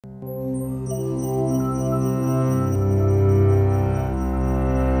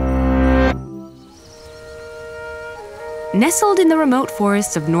Nestled in the remote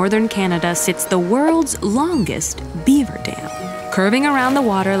forests of northern Canada sits the world's longest beaver dam. Curving around the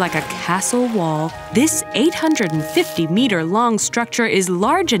water like a castle wall, this 850-meter-long structure is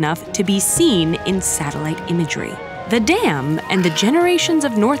large enough to be seen in satellite imagery. The dam and the generations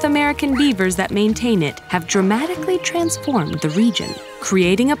of North American beavers that maintain it have dramatically transformed the region,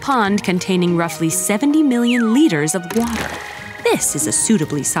 creating a pond containing roughly 70 million liters of water. This is a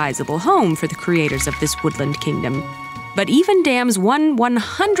suitably sizable home for the creators of this woodland kingdom. But even dams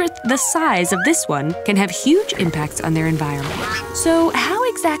 1/100th the size of this one can have huge impacts on their environment. So how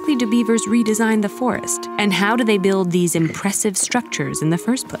exactly do beavers redesign the forest? And how do they build these impressive structures in the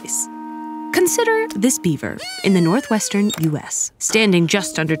first place? Consider this beaver in the northwestern U.S. Standing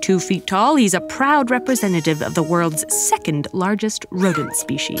just under 2 feet tall, he's a proud representative of the world's second largest rodent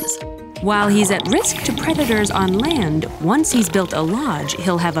species. While he's at risk to predators on land, once he's built a lodge,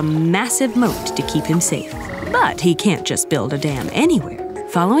 he'll have a massive moat to keep him safe. But he can't just build a dam anywhere.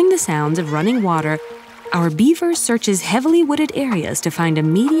 Following the sounds of running water, our beaver searches heavily wooded areas to find a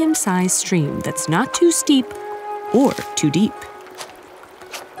medium-sized stream that's not too steep or too deep.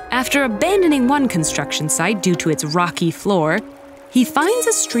 After abandoning one construction site due to its rocky floor, he finds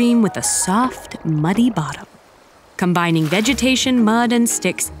a stream with a soft, muddy bottom. Combining vegetation, mud, and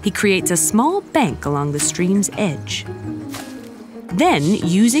sticks, he creates a small bank along the stream's edge. Then,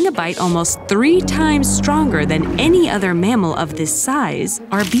 using a bite almost 3 times stronger than any other mammal of this size,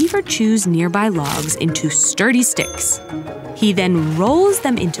 our beaver chews nearby logs into sturdy sticks. He then rolls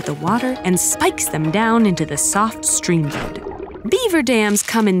them into the water and spikes them down into the soft stream bed. Beaver dams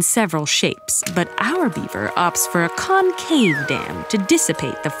come in several shapes, but our beaver opts for a concave dam to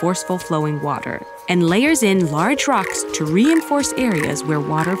dissipate the forceful flowing water, and layers in large rocks to reinforce areas where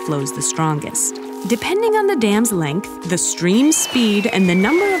water flows the strongest. Depending on the dam's length, the stream's speed, and the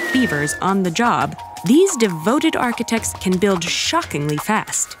number of beavers on the job, these devoted architects can build shockingly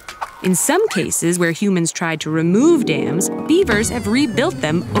fast. In some cases where humans tried to remove dams, beavers have rebuilt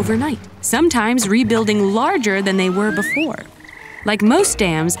them overnight, sometimes rebuilding larger than they were before. Like most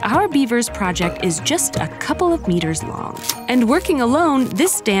dams, our beaver's project is just a couple of meters long. And working alone,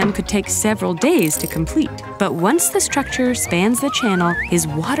 this dam could take several days to complete. But once the structure spans the channel, his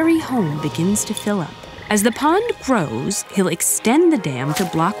watery home begins to fill up. As the pond grows, he'll extend the dam to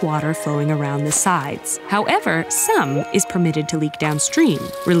block water flowing around the sides. However, some is permitted to leak downstream,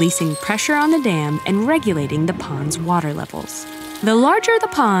 releasing pressure on the dam and regulating the pond's water levels. The larger the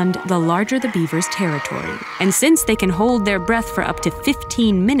pond, the larger the beaver's territory. And since they can hold their breath for up to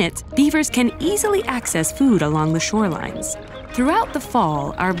 15 minutes, beavers can easily access food along the shorelines. Throughout the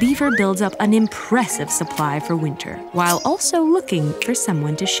fall, our beaver builds up an impressive supply for winter, while also looking for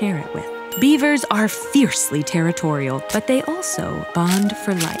someone to share it with. Beavers are fiercely territorial, but they also bond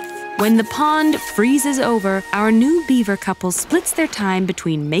for life. When the pond freezes over, our new beaver couple splits their time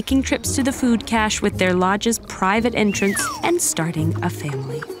between making trips to the food cache with their lodge's private entrance and starting a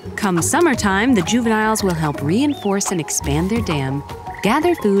family. Come summertime, the juveniles will help reinforce and expand their dam,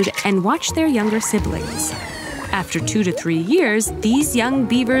 gather food, and watch their younger siblings. After 2 to 3 years, these young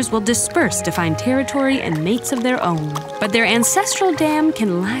beavers will disperse to find territory and mates of their own. But their ancestral dam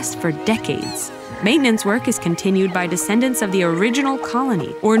can last for decades. Maintenance work is continued by descendants of the original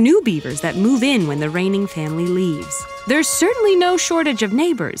colony or new beavers that move in when the reigning family leaves. There's certainly no shortage of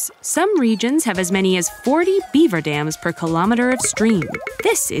neighbors. Some regions have as many as 40 beaver dams per kilometer of stream.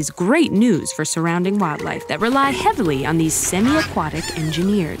 This is great news for surrounding wildlife that rely heavily on these semi-aquatic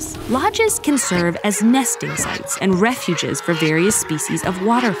engineers. Lodges can serve as nesting sites and refuges for various species of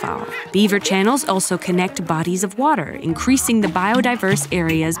waterfowl. Beaver channels also connect bodies of water, increasing the biodiverse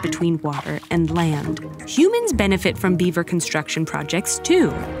areas between water and land. Humans benefit from beaver construction projects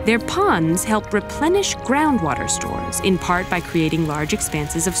too. Their ponds help replenish groundwater stores, in part by creating large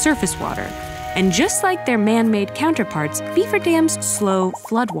expanses of surface water. And just like their man-made counterparts, beaver dams slow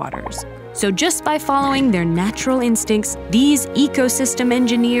floodwaters. So just by following their natural instincts, these ecosystem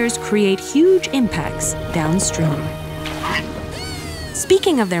engineers create huge impacts downstream.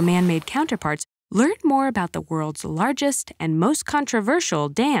 Speaking of their man-made counterparts, learn more about the world's largest and most controversial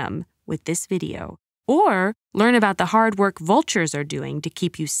dam with this video. Or learn about the hard work vultures are doing to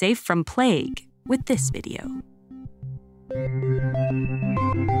keep you safe from plague with this video.